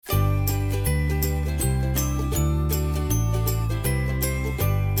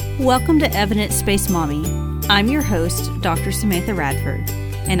Welcome to Evidence-Based Mommy. I'm your host, Dr. Samantha Radford,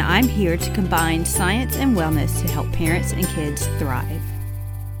 and I'm here to combine science and wellness to help parents and kids thrive.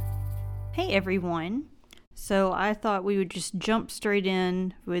 Hey everyone. So I thought we would just jump straight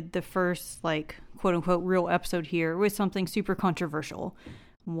in with the first, quote-unquote, real episode here with something super controversial.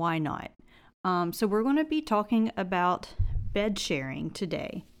 Why not? So we're going to be talking about bed sharing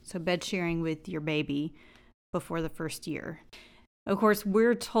today. So bed sharing with your baby before the first year. Of course,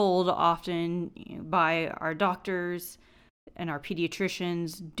 we're told often by our doctors and our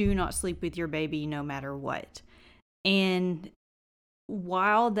pediatricians, do not sleep with your baby no matter what. And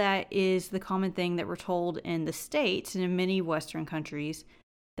while that is the common thing that we're told in the States and in many Western countries,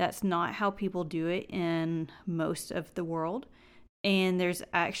 that's not how people do it in most of the world. And there's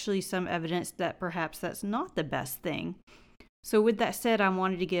actually some evidence that perhaps that's not the best thing. So with that said, I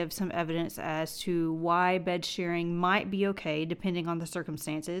wanted to give some evidence as to why bed sharing might be okay depending on the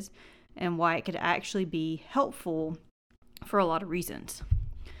circumstances and why it could actually be helpful for a lot of reasons.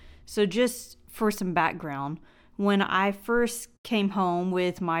 So just for some background, when I first came home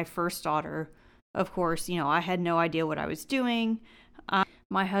with my first daughter, of course, I had no idea what I was doing.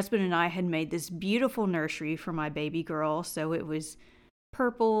 My husband and I had made this beautiful nursery for my baby girl. So it was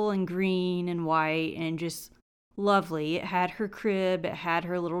purple and green and white and just lovely. It had her crib, it had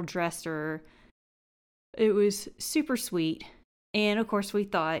her little dresser. It was super sweet. And of course we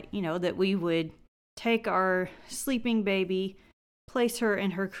thought, that we would take our sleeping baby, place her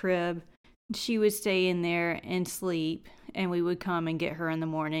in her crib, she would stay in there and sleep, and we would come and get her in the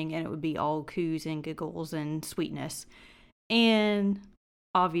morning, and it would be all coos and giggles and sweetness. And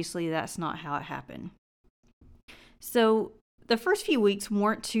obviously that's not how it happened. So the first few weeks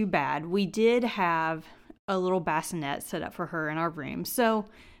weren't too bad. We did have a little bassinet set up for her in our room. So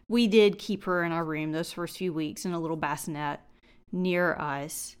we did keep her in our room those first few weeks in a little bassinet near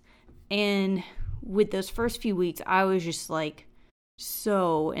us. And with those first few weeks, I was just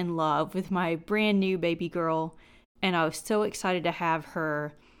so in love with my brand new baby girl. And I was so excited to have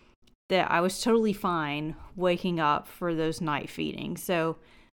her that I was totally fine waking up for those night feedings. So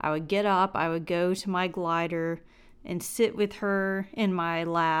I would get up, I would go to my glider and sit with her in my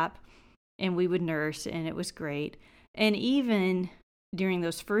lap, and we would nurse, and it was great. And even during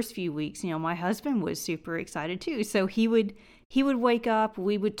those first few weeks, my husband was super excited too. So he would wake up,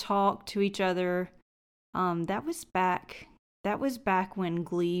 we would talk to each other. That was back when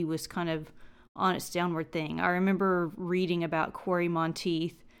Glee was kind of on its downward thing. I remember reading about Corey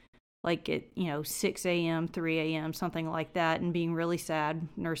Monteith, at 6 a.m., 3 a.m., something like that, and being really sad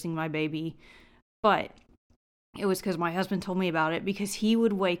nursing my baby. But it was because my husband told me about it, because he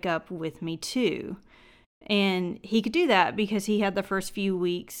would wake up with me too. And he could do that because he had the first few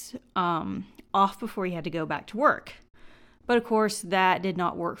weeks off before he had to go back to work. But of course, that did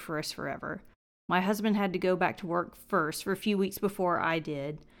not work for us forever. My husband had to go back to work first for a few weeks before I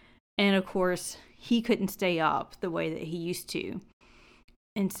did. And of course, he couldn't stay up the way that he used to.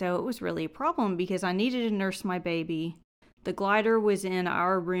 And so it was really a problem because I needed to nurse my baby. The glider was in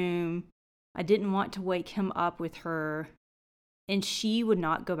our room. I didn't want to wake him up with her, and she would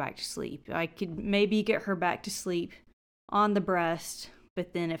not go back to sleep. I could maybe get her back to sleep on the breast,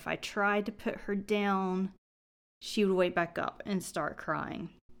 but then if I tried to put her down, she would wake back up and start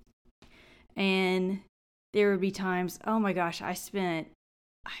crying. And there would be times, oh my gosh, I spent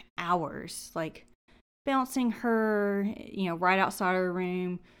hours bouncing her, right outside her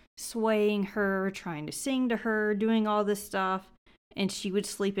room, swaying her, trying to sing to her, doing all this stuff. And she would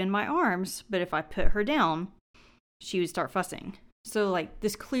sleep in my arms, but if I put her down, she would start fussing. So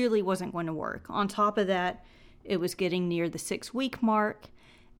this clearly wasn't going to work. On top of that, it was getting near the 6-week mark,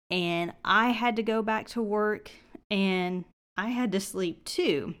 and I had to go back to work, and I had to sleep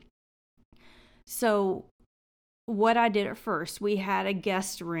too. So what I did at first, we had a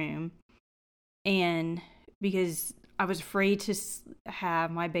guest room, and because I was afraid to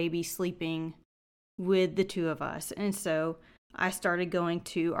have my baby sleeping with the two of us, and so I started going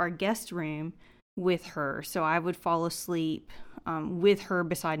to our guest room with her. So I would fall asleep with her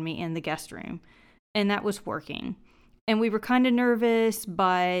beside me in the guest room. And that was working. And we were kind of nervous,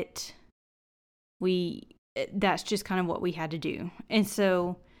 but that's just kind of what we had to do. And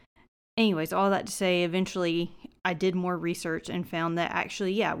so anyways, all that to say, eventually I did more research and found that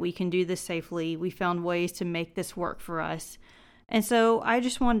actually, we can do this safely. We found ways to make this work for us. And so I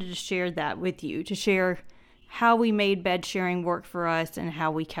just wanted to share that with you, to share how we made bed sharing work for us and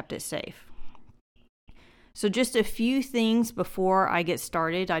how we kept it safe. So just a few things before I get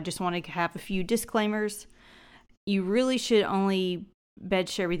started. I just want to have a few disclaimers. You really should only bed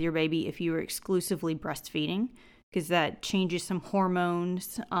share with your baby if you are exclusively breastfeeding. because that changes some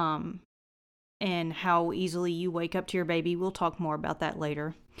hormones and how easily you wake up to your baby. We'll talk more about that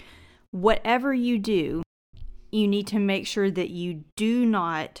later. Whatever you do, you need to make sure that you do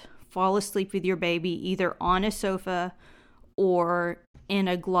not fall asleep with your baby either on a sofa or in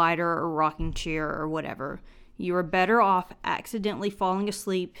a glider or rocking chair or whatever. You are better off accidentally falling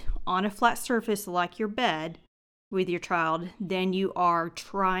asleep on a flat surface like your bed with your child than you are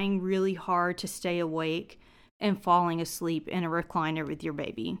trying really hard to stay awake and falling asleep in a recliner with your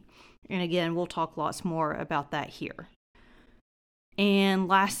baby. And again, we'll talk lots more about that here. And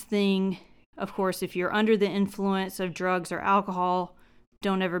last thing, of course, if you're under the influence of drugs or alcohol,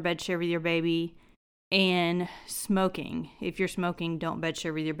 don't ever bed share with your baby. And smoking. If you're smoking, don't bed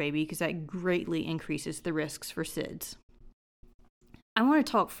share with your baby because that greatly increases the risks for SIDS. I want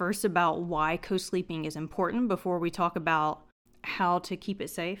to talk first about why co-sleeping is important before we talk about how to keep it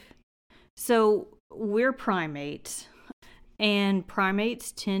safe. So we're primates, and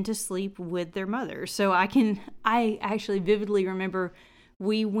primates tend to sleep with their mothers. So I actually vividly remember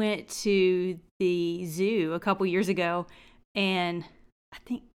we went to the zoo a couple years ago, and I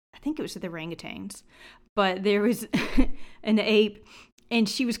think it was the orangutans, but there was an ape, and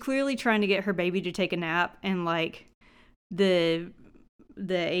she was clearly trying to get her baby to take a nap, and like the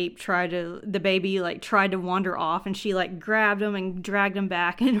baby tried to wander off, and she like grabbed him and dragged him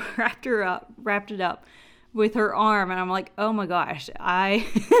back and wrapped it up with her arm. And I'm like, oh my gosh, I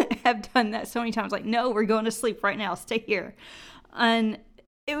have done that so many times. Like, no, we're going to sleep right now. Stay here. And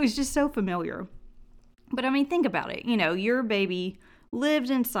it was just so familiar. But I mean, think about it. You know, your baby lived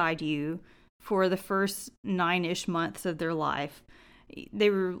inside you for the first 9-ish months of their life. They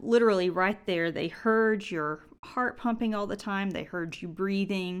were literally right there. They heard your heart pumping all the time. They heard you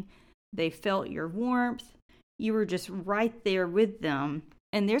breathing. They felt your warmth. You were just right there with them.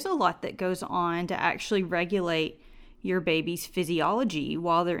 And there's a lot that goes on to actually regulate your baby's physiology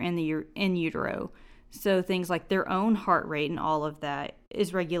while they're in utero. So things like their own heart rate and all of that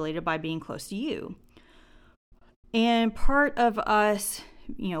is regulated by being close to you. And part of us,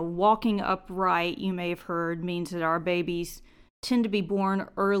 walking upright, you may have heard, means that our babies tend to be born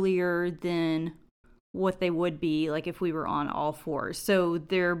earlier than what they would be like if we were on all fours. So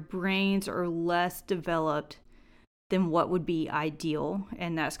their brains are less developed than what would be ideal.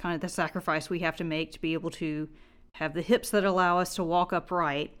 And that's kind of the sacrifice we have to make to be able to have the hips that allow us to walk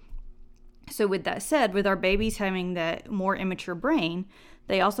upright. So with that said, with our babies having that more immature brain,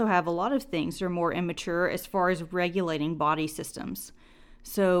 they also have a lot of things that are more immature as far as regulating body systems.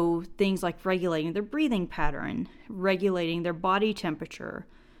 So things like regulating their breathing pattern, regulating their body temperature,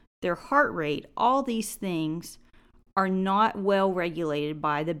 their heart rate, all these things are not well regulated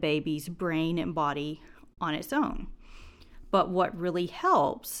by the baby's brain and body on its own. But what really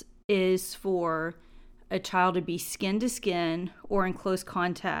helps is for a child to be skin to skin or in close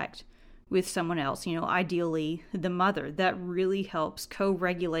contact with someone else, ideally the mother. That really helps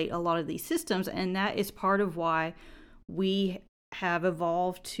co-regulate a lot of these systems, and that is part of why we have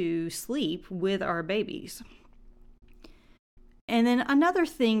evolved to sleep with our babies. And then another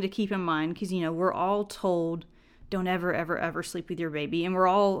thing to keep in mind, because, we're all told, don't ever, ever, ever sleep with your baby, and we're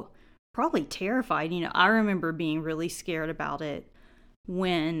all probably terrified. I remember being really scared about it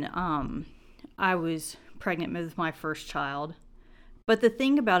when I was pregnant with my first child. But the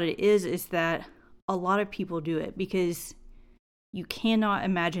thing about it is that a lot of people do it because you cannot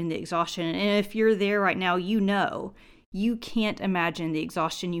imagine the exhaustion. And if you're there right now, you can't imagine the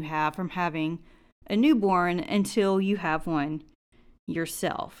exhaustion you have from having a newborn until you have one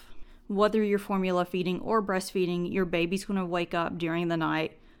yourself. Whether you're formula feeding or breastfeeding, your baby's going to wake up during the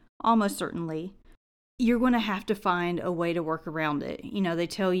night, almost certainly. You're going to have to find a way to work around it. They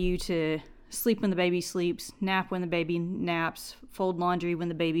tell you to sleep when the baby sleeps, nap when the baby naps, fold laundry when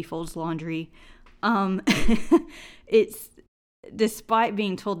the baby folds laundry. It's, despite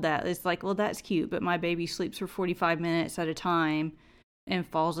being told that, it's like, well, that's cute, but my baby sleeps for 45 minutes at a time and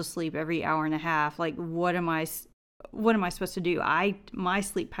falls asleep every hour and a half. Like, what am I supposed to do? My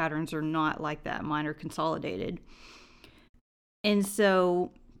sleep patterns are not like that. Mine are consolidated. And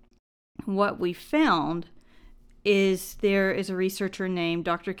so what we found is there is a researcher named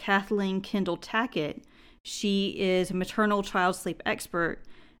Dr. Kathleen Kendall Tackett. She is a maternal child sleep expert,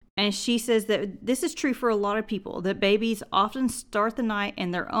 and she says that this is true for a lot of people, that babies often start the night in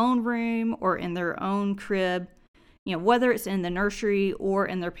their own room or in their own crib. Whether it's in the nursery or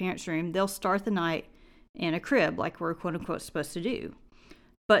in their parents' room, they'll start the night in a crib like we're quote-unquote supposed to do.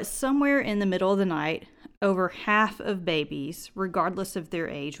 But somewhere in the middle of the night, over half of babies, regardless of their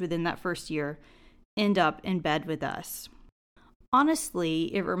age within that first year, end up in bed with us.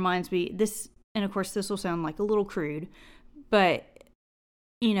 Honestly, it reminds me, this and of course this will sound like a little crude, but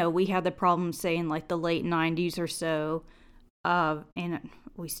we had the problem, say, in like the late 90s or so, and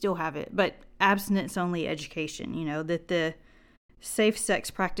we still have it, but abstinence-only education, that the safe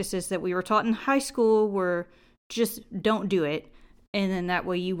sex practices that we were taught in high school were just don't do it, and then that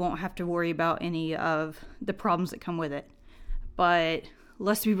way you won't have to worry about any of the problems that come with it. But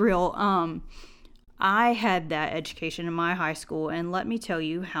let's be real, I had that education in my high school, and let me tell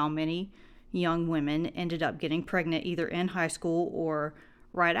you how many young women ended up getting pregnant either in high school or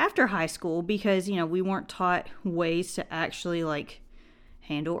right after high school because, we weren't taught ways to actually like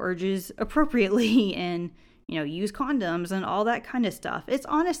handle urges appropriately and, use condoms and all that kind of stuff. It's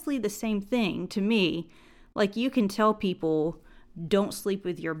honestly the same thing to me. Like, you can tell people don't sleep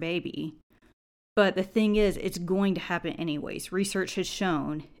with your baby, but the thing is, it's going to happen anyways. Research has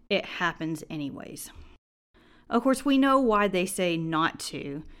shown it happens anyways. Of course, we know why they say not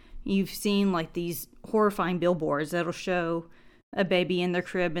to. You've seen like these horrifying billboards that'll show a baby in their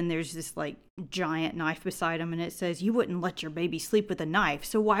crib and there's this like giant knife beside them and it says you wouldn't let your baby sleep with a knife,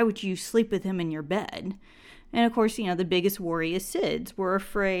 so why would you sleep with him in your bed? And of course, the biggest worry is SIDS. We're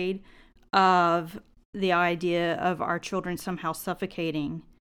afraid of the idea of our children somehow suffocating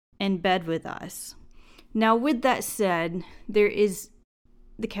in bed with us. Now, with that said, there is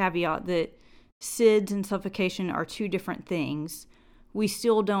the caveat that SIDS and suffocation are two different things. We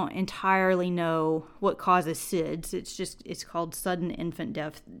still don't entirely know what causes SIDS. It's called sudden infant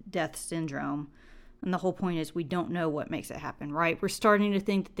death syndrome. And the whole point is we don't know what makes it happen, right? We're starting to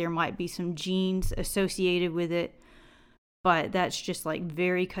think that there might be some genes associated with it, but that's just like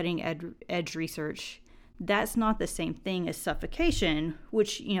very cutting edge research. That's not the same thing as suffocation,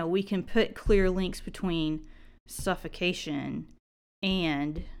 which, we can put clear links between suffocation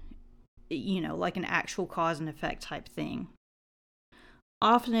and, like an actual cause and effect type thing.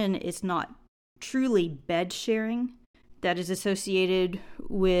 Often it's not truly bed sharing that is associated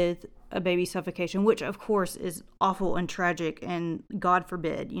with a baby suffocation, which of course is awful and tragic, and God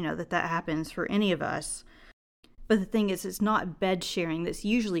forbid, that happens for any of us. But the thing is, it's not bed sharing that's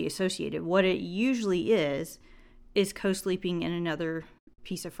usually associated. What it usually is co-sleeping in another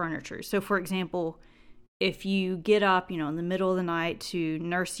piece of furniture. So for example, if you get up, in the middle of the night to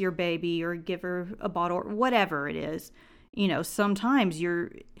nurse your baby or give her a bottle or whatever it is, sometimes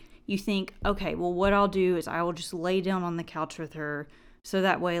you think, okay, well, what I'll do is I will just lay down on the couch with her so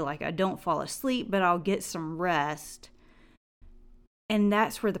that way, like, I don't fall asleep, but I'll get some rest. And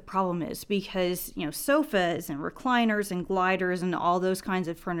that's where the problem is because, sofas and recliners and gliders and all those kinds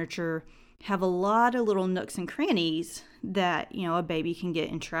of furniture have a lot of little nooks and crannies that, a baby can get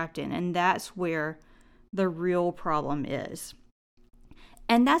entrapped in. And that's where the real problem is.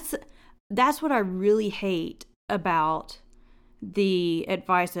 And that's what I really hate about the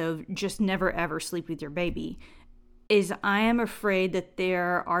advice of just never ever sleep with your baby, is I am afraid that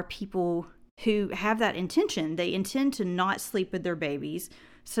there are people who have that intention. They intend to not sleep with their babies,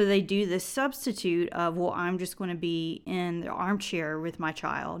 so they do this substitute of, well, I'm just going to be in the armchair with my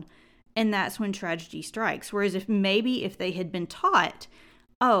child, and that's when tragedy strikes. Whereas if they had been taught,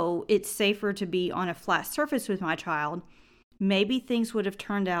 oh, it's safer to be on a flat surface with my child, maybe things would have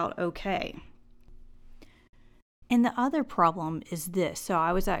turned out okay. And the other problem is this. So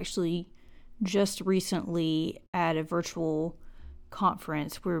I was actually just recently at a virtual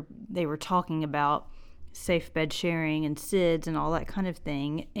conference where they were talking about safe bed sharing and SIDS and all that kind of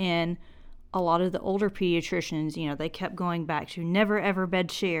thing. And a lot of the older pediatricians, they kept going back to never ever bed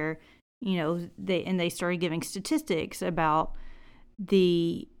share, they started giving statistics about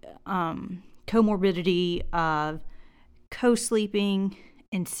the comorbidity of co-sleeping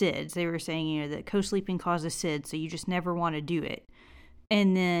and SIDS. They were saying, that co-sleeping causes SIDS, so you just never want to do it.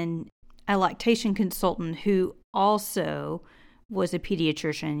 And then a lactation consultant who also was a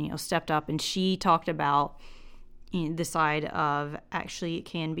pediatrician, stepped up and she talked about the side of actually it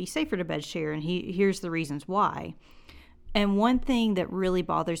can be safer to bed share, and here's the reasons why. And one thing that really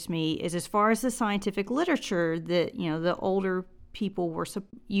bothers me is, as far as the scientific literature that, the older people were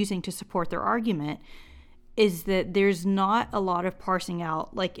using to support their argument, is that there's not a lot of parsing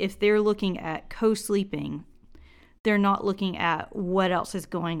out. Like, if they're looking at co-sleeping, they're not looking at what else is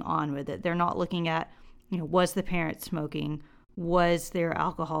going on with it. They're not looking at, was the parent smoking? Was there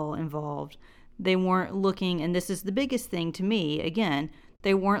alcohol involved? They weren't looking, and this is the biggest thing to me, again,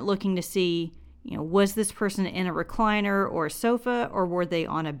 they weren't looking to see, was this person in a recliner or a sofa, or were they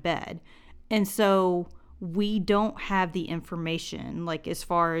on a bed? And so we don't have the information, like as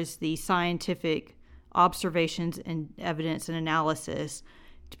far as the scientific observations and evidence and analysis,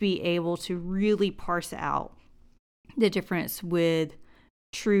 to be able to really parse out the difference with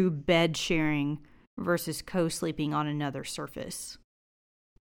true bed sharing versus co-sleeping on another surface.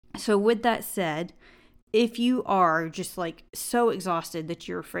 So with that said, if you are just like so exhausted that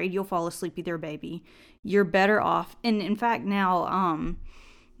you're afraid you'll fall asleep with your baby, you're better off. And in fact, now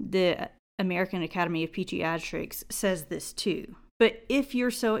the American Academy of Pediatrics says this too. But if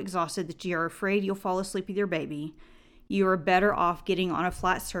you're so exhausted that you're afraid you'll fall asleep with your baby, you are better off getting on a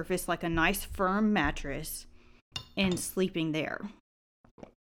flat surface like a nice firm mattress and sleeping there.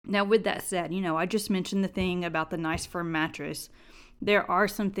 Now, with that said, I just mentioned the thing about the nice firm mattress. There are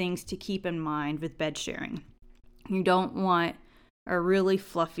some things to keep in mind with bed sharing. You don't want a really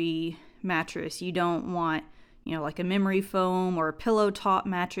fluffy mattress. You don't want, like a memory foam or a pillow top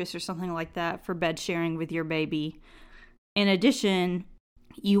mattress or something like that for bed sharing with your baby. In addition,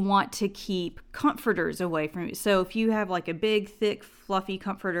 you want to keep comforters away from it. So if you have like a big, thick, fluffy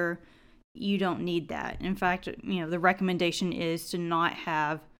comforter, you don't need that. In fact, the recommendation is to not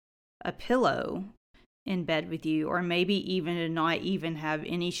have a pillow in bed with you, or maybe even to not even have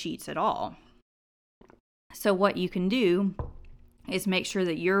any sheets at all. So what you can do is make sure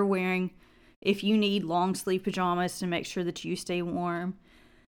that you're wearing, if you need long sleeve pajamas to make sure that you stay warm,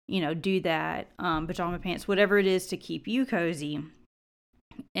 do that, pajama pants, whatever it is to keep you cozy.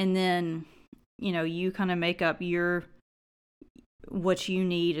 And then, you kind of make up what you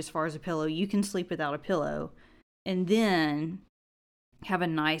need as far as a pillow. You can sleep without a pillow, and then have a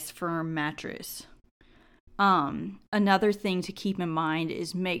nice firm mattress. Another thing to keep in mind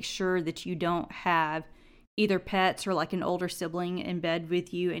is make sure that you don't have either pets or like an older sibling in bed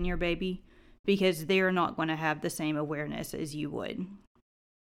with you and your baby, because they're not going to have the same awareness as you would.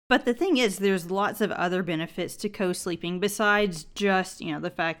 But the thing is, there's lots of other benefits to co-sleeping besides just,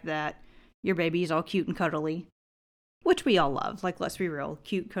 the fact that your baby is all cute and cuddly, which we all love. Like, let's be real,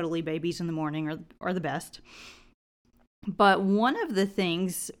 cute, cuddly babies in the morning are the best. But one of the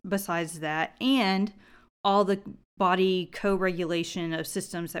things besides that, and all the body co-regulation of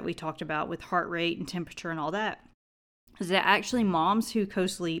systems that we talked about with heart rate and temperature and all that, is that actually moms who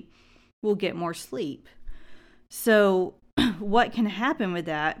co-sleep will get more sleep. So what can happen with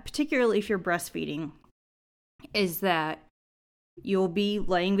that, particularly if you're breastfeeding, is that you'll be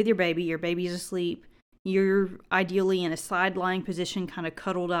laying with your baby's asleep, you're ideally in a side-lying position, kind of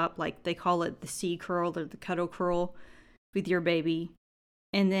cuddled up, like they call it the C curl or the cuddle curl with your baby.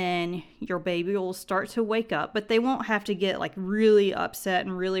 And then your baby will start to wake up, but they won't have to get like really upset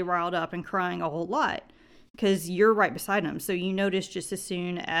and really riled up and crying a whole lot because you're right beside them. So you notice just as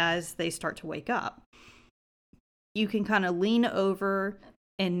soon as they start to wake up. You can kind of lean over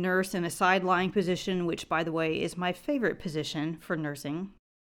and nurse in a side-lying position, which, by the way, is my favorite position for nursing.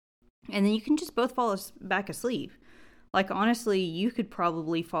 And then you can just both fall back asleep. Like, honestly, you could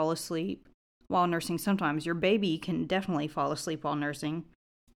probably fall asleep while nursing sometimes. Your baby can definitely fall asleep while nursing.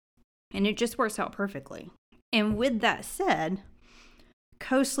 And it just works out perfectly. And with that said,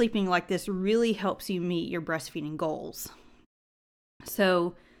 co-sleeping like this really helps you meet your breastfeeding goals.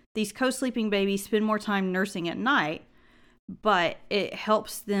 So these co-sleeping babies spend more time nursing at night, but it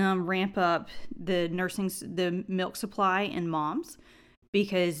helps them ramp up the milk supply in moms,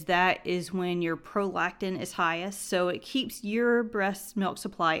 because that is when your prolactin is highest. So it keeps your breast milk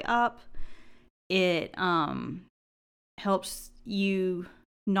supply up. It helps you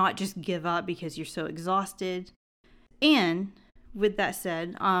not just give up because you're so exhausted. And with that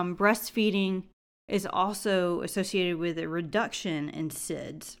said, breastfeeding is also associated with a reduction in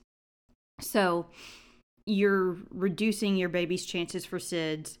SIDS. So you're reducing your baby's chances for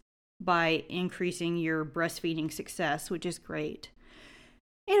SIDS by increasing your breastfeeding success, which is great.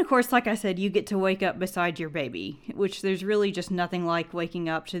 And of course, like I said, you get to wake up beside your baby, which there's really just nothing like waking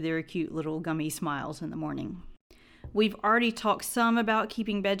up to their cute little gummy smiles in the morning. We've already talked some about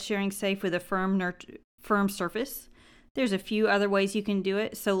keeping bed sharing safe with a firm surface. There's a few other ways you can do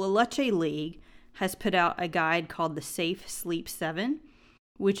it. So La Leche League has put out a guide called the Safe Sleep 7,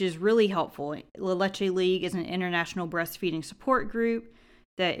 which is really helpful. La Leche League is an international breastfeeding support group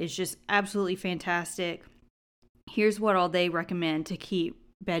that is just absolutely fantastic. Here's what all they recommend to keep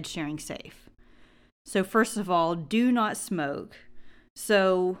bed sharing safe. So first of all, do not smoke.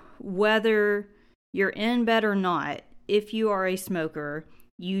 So whether you're in bed or not, if you are a smoker,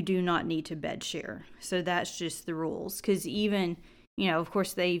 you do not need to bed share. So that's just the rules. Because even, of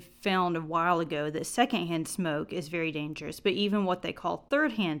course, they found a while ago that secondhand smoke is very dangerous. But even what they call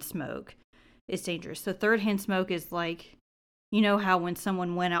third-hand smoke is dangerous. So third-hand smoke is like, how when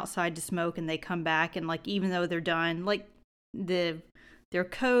someone went outside to smoke and they come back and like, even though they're done, like their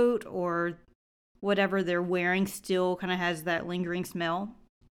coat or whatever they're wearing still kind of has that lingering smell.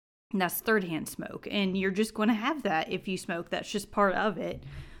 And that's third-hand smoke. And you're just going to have that if you smoke. That's just part of it.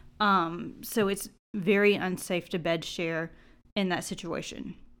 So it's very unsafe to bed share in that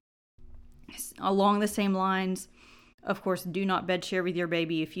situation. Along the same lines, of course, do not bed share with your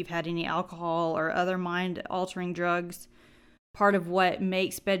baby if you've had any alcohol or other mind-altering drugs. Part of what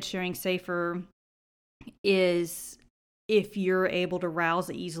makes bed sharing safer is if you're able to rouse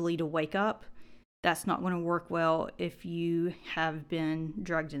easily to wake up. That's not going to work well if you have been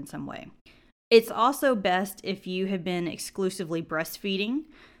drugged in some way. It's also best if you have been exclusively breastfeeding.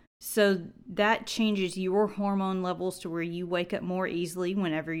 So that changes your hormone levels to where you wake up more easily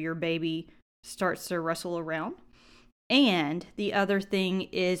whenever your baby starts to wrestle around. And the other thing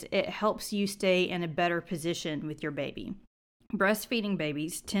is it helps you stay in a better position with your baby. Breastfeeding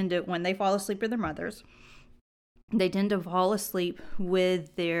babies tend to, when they fall asleep with their mothers, they tend to fall asleep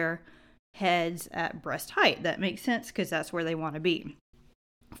with their heads at breast height. That makes sense because that's where they want to be.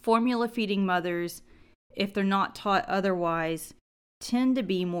 Formula feeding mothers, if they're not taught otherwise, tend to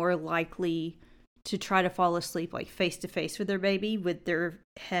be more likely to try to fall asleep like face to face with their baby with their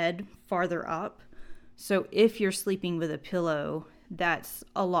head farther up. So if you're sleeping with a pillow, that's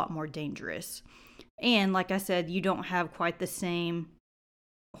a lot more dangerous. And like I said, you don't have quite the same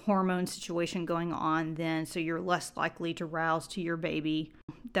hormone situation going on then, so you're less likely to rouse to your baby.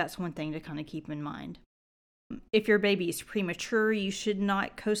 That's one thing to kind of keep in mind. If your baby is premature, you should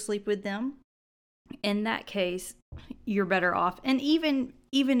not co-sleep with them. In that case, you're better off. And even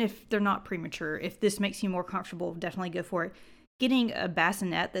if they're not premature, if this makes you more comfortable, definitely go for it. Getting a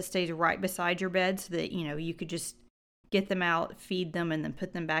bassinet that stays right beside your bed so that, you could just get them out, feed them, and then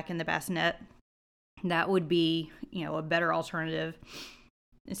put them back in the bassinet. That would be, a better alternative.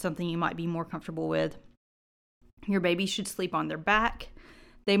 It's something you might be more comfortable with. Your baby should sleep on their back.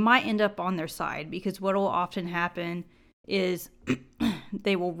 They might end up on their side because what will often happen is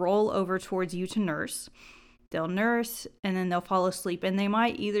they will roll over towards you to nurse. They'll nurse and then they'll fall asleep, and they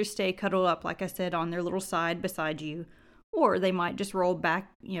might either stay cuddled up, like I said, on their little side beside you, or they might just roll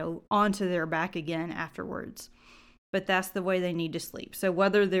back, onto their back again afterwards. But that's the way they need to sleep. So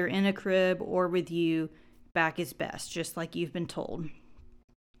whether they're in a crib or with you, back is best, just like you've been told.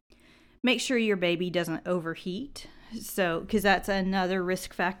 Make sure your baby doesn't overheat, because that's another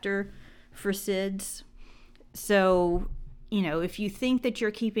risk factor for SIDS. So, if you think that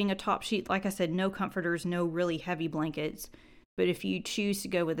you're keeping a top sheet, like I said, no comforters, no really heavy blankets, but if you choose to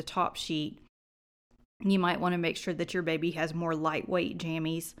go with a top sheet, you might want to make sure that your baby has more lightweight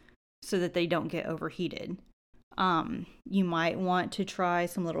jammies so that they don't get overheated. You might want to try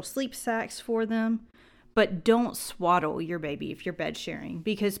some little sleep sacks for them. But don't swaddle your baby if you're bed sharing,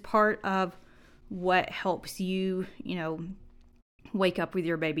 because part of what helps you, wake up with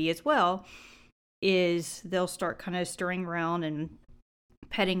your baby as well is they'll start kind of stirring around and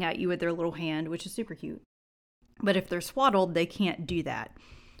petting at you with their little hand, which is super cute. But if they're swaddled, they can't do that.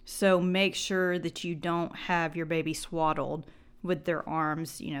 So make sure that you don't have your baby swaddled with their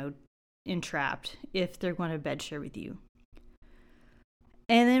arms, entrapped if they're going to bed share with you.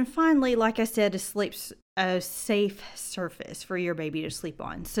 And then finally, like I said, a safe surface for your baby to sleep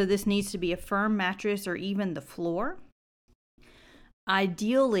on. So this needs to be a firm mattress or even the floor.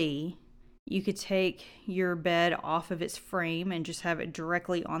 Ideally, you could take your bed off of its frame and just have it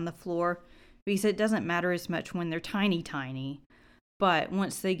directly on the floor, because it doesn't matter as much when they're tiny. But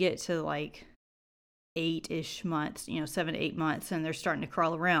once they get to like 8-ish months, 7 to 8 months, and they're starting to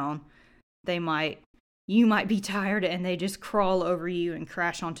crawl around, you might be tired and they just crawl over you and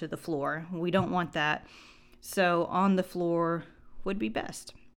crash onto the floor. We don't want that. So on the floor would be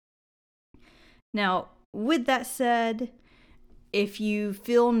best. Now, with that said, if you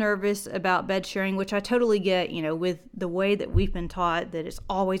feel nervous about bed sharing, which I totally get, with the way that we've been taught that it's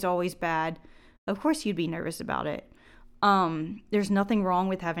always, always bad, of course you'd be nervous about it. There's nothing wrong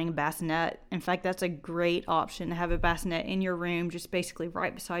with having a bassinet. In fact, that's a great option to have a bassinet in your room, just basically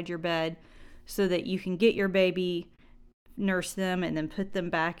right beside your bed, so that you can get your baby, nurse them, and then put them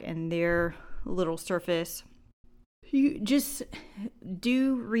back in their little surface. You just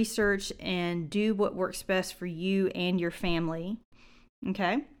do research and do what works best for you and your family,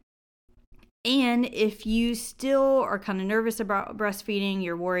 okay? And if you still are kind of nervous about breastfeeding,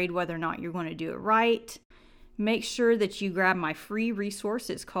 you're worried whether or not you're going to do it right, make sure that you grab my free resource.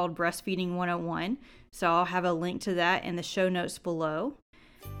 It's called Breastfeeding 101. So I'll have a link to that in the show notes below.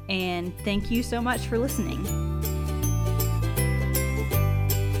 And thank you so much for listening.